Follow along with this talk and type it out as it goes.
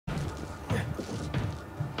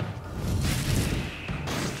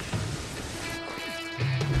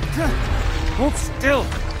Hold still!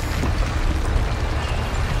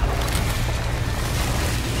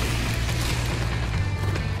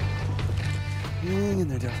 Hang in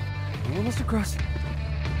there, Devil. We're almost across.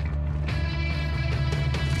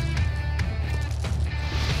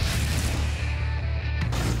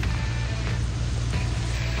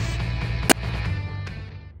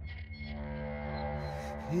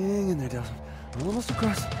 Hang in there, Devil. We're almost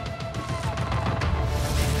across.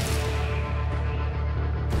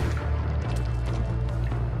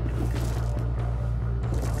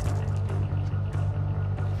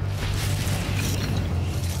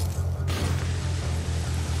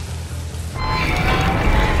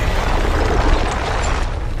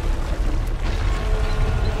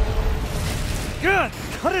 Good!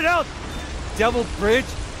 Cut it out, Devil Bridge!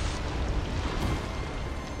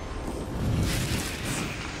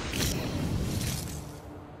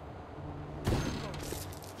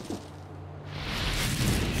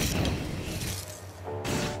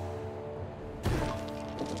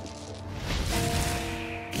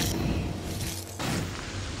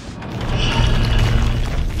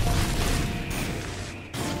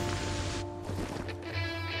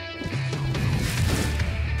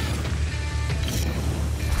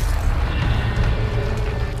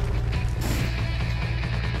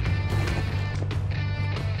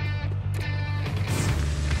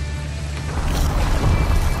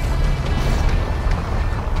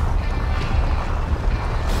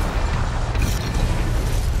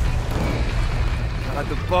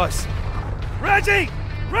 The bus. Reggie!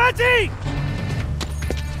 Reggie!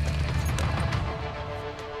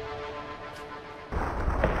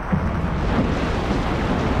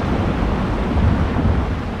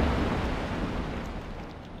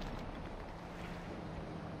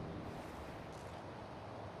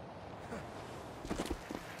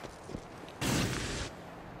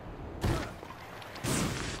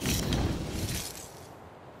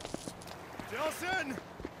 Nelson!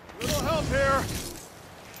 Little help here!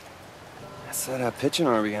 Set up pitching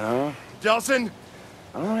arm again, huh? Delson!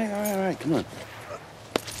 All right, come on.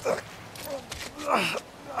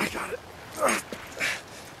 I got it.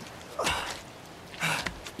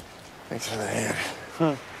 Thanks for the hand.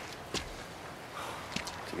 Huh.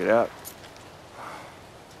 Check it out.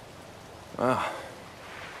 Wow.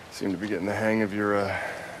 Seem to be getting the hang of your,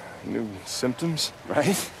 new symptoms.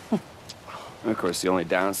 Right? Of course, the only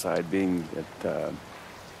downside being that,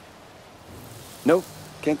 nope.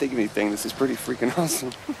 Can't think of anything. This is pretty freaking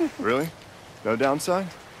awesome. Really? No downside?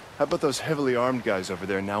 How about those heavily armed guys over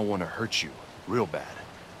there now want to hurt you? Real bad.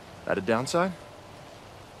 That a downside?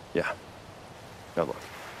 Yeah. Now look,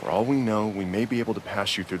 for all we know, we may be able to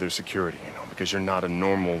pass you through their security, because you're not a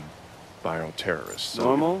normal viral terrorist. So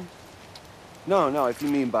Normal? No, if you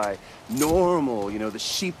mean by normal, the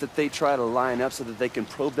sheep that they try to line up so that they can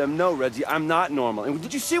probe them. No, Reggie, I'm not normal. And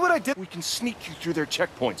did you see what I did? we can sneak you through their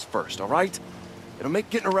checkpoints first, all right? It'll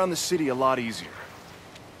make getting around the city a lot easier.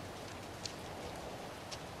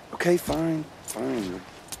 Okay, fine.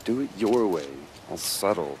 Do it your way. I'll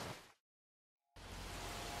settle.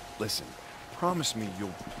 Listen, promise me you'll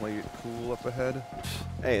play it cool up ahead.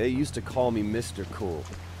 Hey, they used to call me Mr. Cool.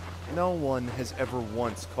 No one has ever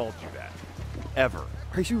once called you that. Ever.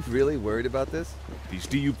 Are you really worried about this? These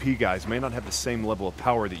DUP guys may not have the same level of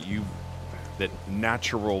power that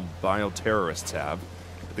natural bioterrorists have,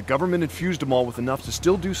 but the government infused them all with enough to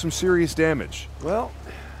still do some serious damage. Well,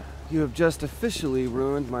 you have just officially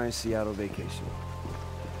ruined my Seattle vacation.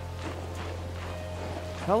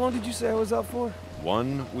 How long did you say I was out for?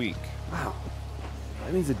 1 week. Wow.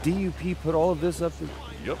 That means the DUP put all of this up to...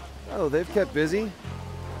 Yep. Oh, they've kept busy.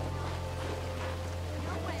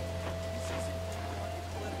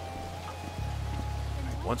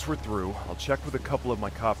 Once we're through, I'll check with a couple of my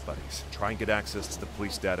cop buddies, try and get access to the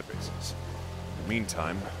police databases. In the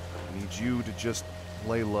meantime, I need you to just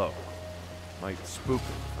lay low. Might spook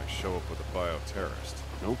them if I show up with a bioterrorist.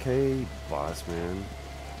 Okay, boss man.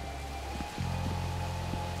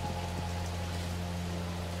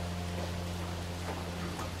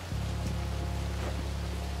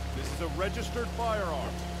 This is a registered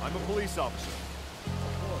firearm. I'm a police officer.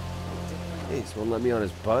 Ace won't let me on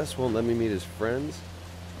his bus, won't let me meet his friends.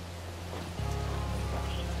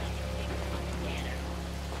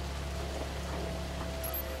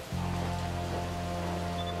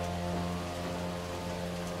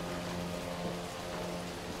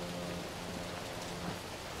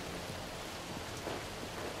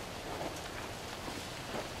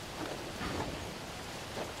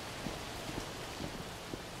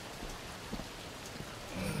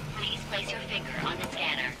 Please place your finger on the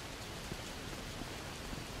scanner.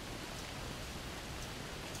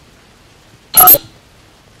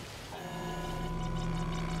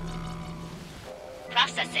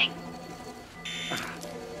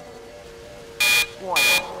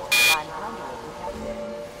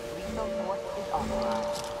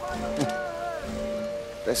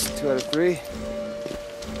 Best 2 out of 3.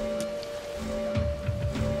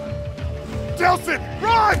 Delson,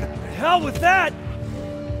 run! Hell with that!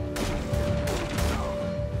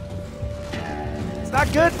 It's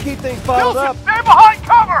not good to keep things bottled up. Stay behind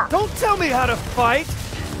cover! Don't tell me how to fight!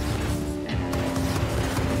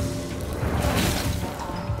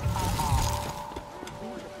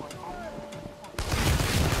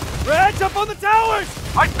 Reds, up on the towers!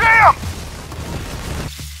 I see him!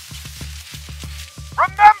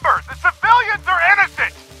 Remember, the civilians are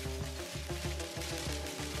innocent!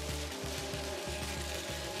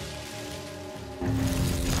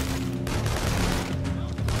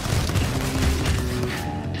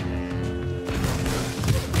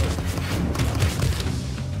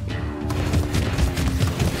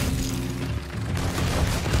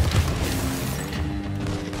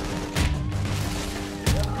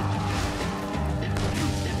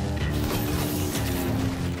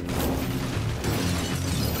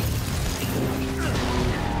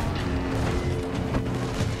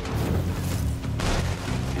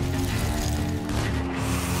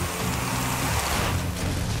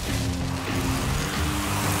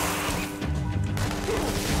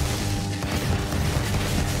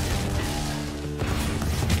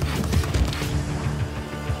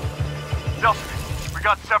 Delson, we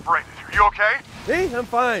got separated. Are you okay? Me? I'm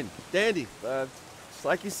fine. Dandy. Just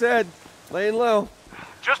like you said, laying low.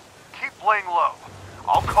 Just keep laying low.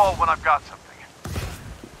 I'll call when I've got something.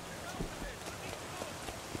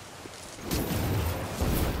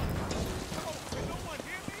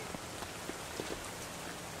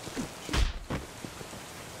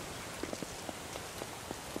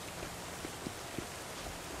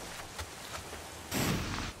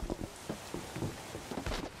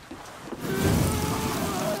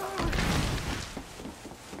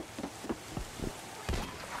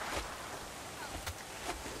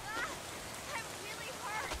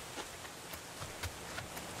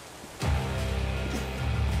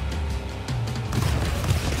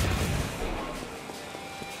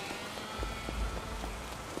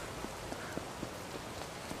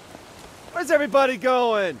 Where's everybody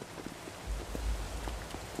going?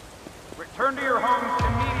 Return to your homes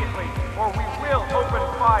immediately, or we will open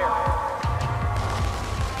fire.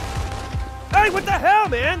 Hey, what the hell,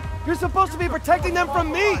 man? You're supposed to be protecting them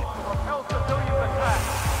from me! Repel civilians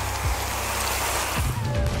attack.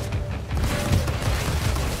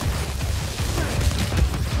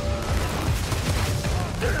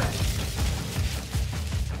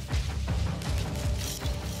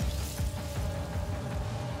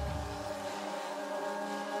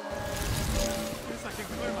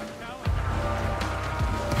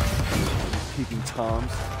 Peeping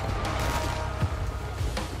Toms.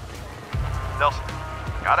 Nelson,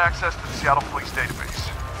 got access to the Seattle Police database.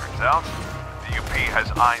 Turns out, the UP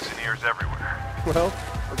has eyes and ears everywhere. Well,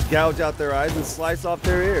 let's gouge out their eyes and slice off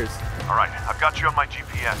their ears. All right, I've got you on my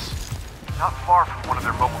GPS. Not far from one of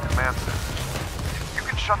their mobile command centers. If you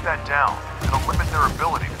can shut that down, it'll limit their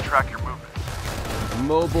ability to track your movements.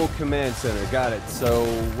 Mobile command center, got it. So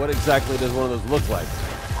what exactly does one of those look like?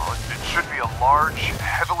 Well, it should be a large,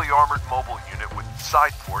 heavily armored mobile unit with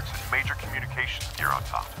side ports and major communications gear on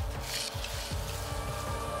top.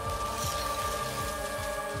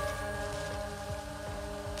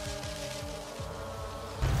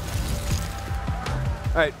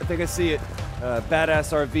 All right, I think I see it.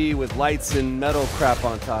 Badass RV with lights and metal crap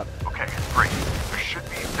on top. Okay, great. There should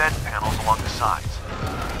be vent panels along the sides.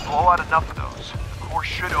 Blow out enough of those. The core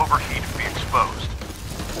should overheat and be exposed.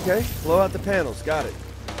 Okay, blow out the panels, got it.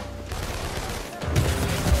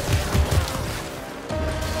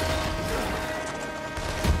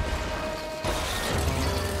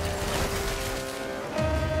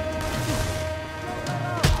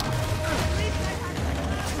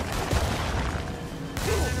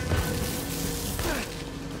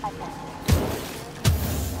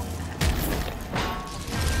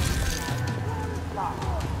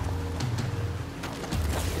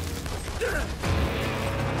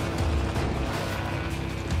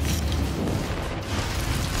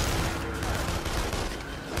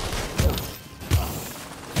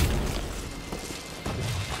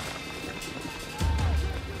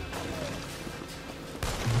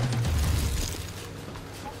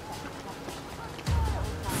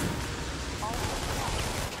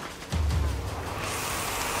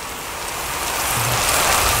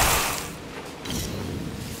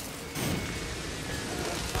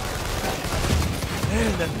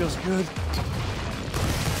 Man, that feels good.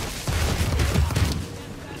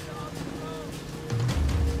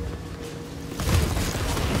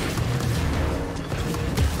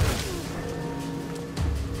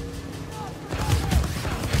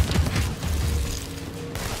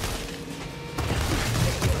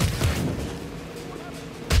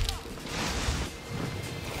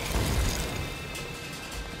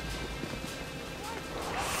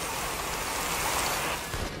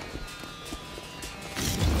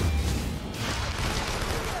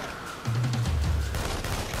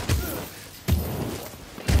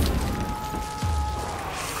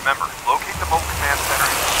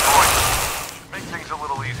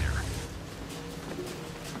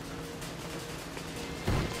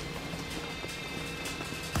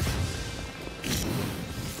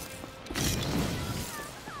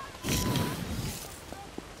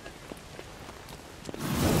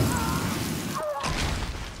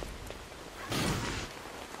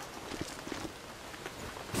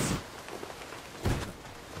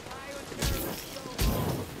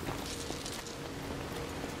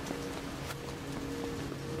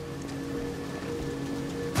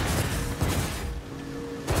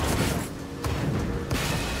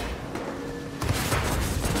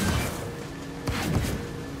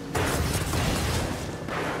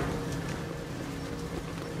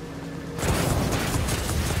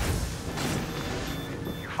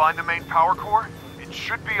 find the main power core, it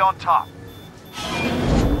should be on top.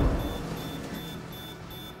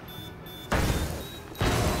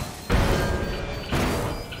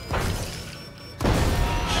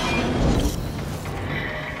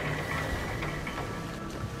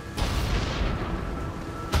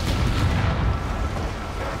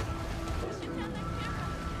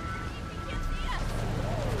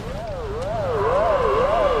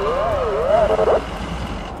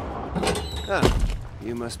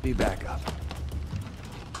 You must be back up.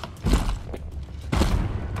 I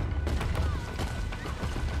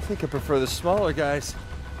think I prefer the smaller guys.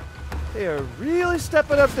 They are really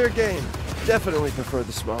stepping up their game. Definitely prefer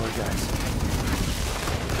the smaller guys.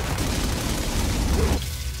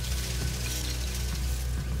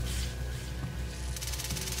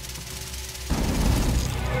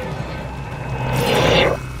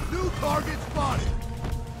 New target spotted.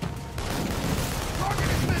 Target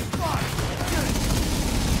has been spotted.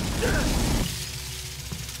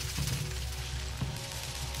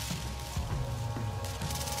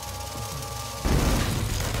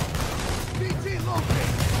 PT located.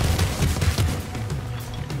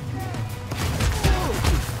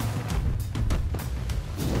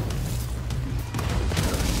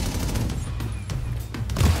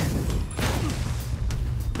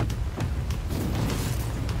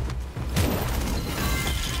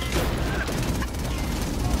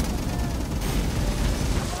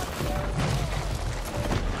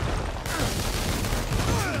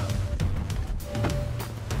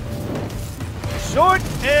 Short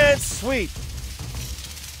and sweet.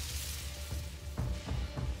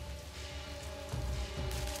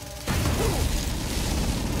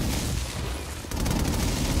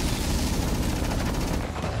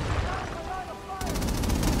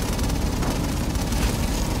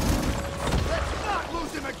 Let's not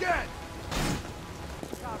lose him again.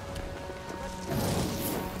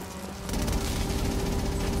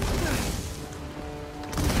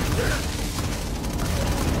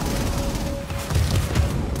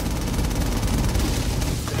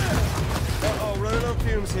 Uh-oh, running on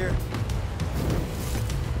fumes here.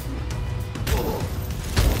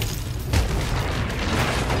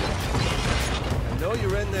 I know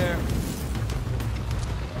you're in there.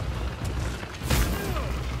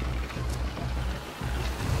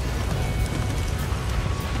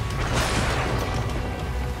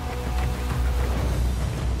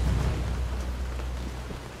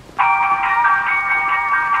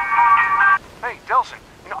 Hey, Delson,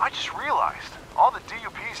 I just realized all the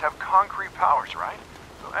DUPs have concrete powers, right?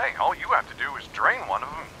 So, hey, all you have to do is drain one of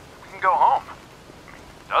them. We can go home. I mean,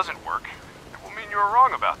 if it doesn't work, it will mean you were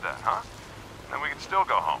wrong about that, huh? Then we can still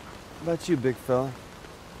go home. How about you, big fella?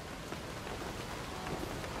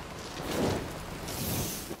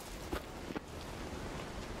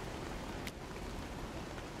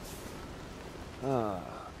 Oh,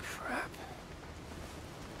 crap.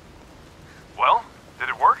 Well, did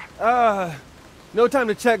it work? No time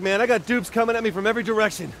to check, man. I got dupes coming at me from every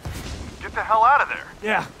direction. Get the hell out of there.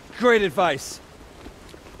 Yeah, great advice.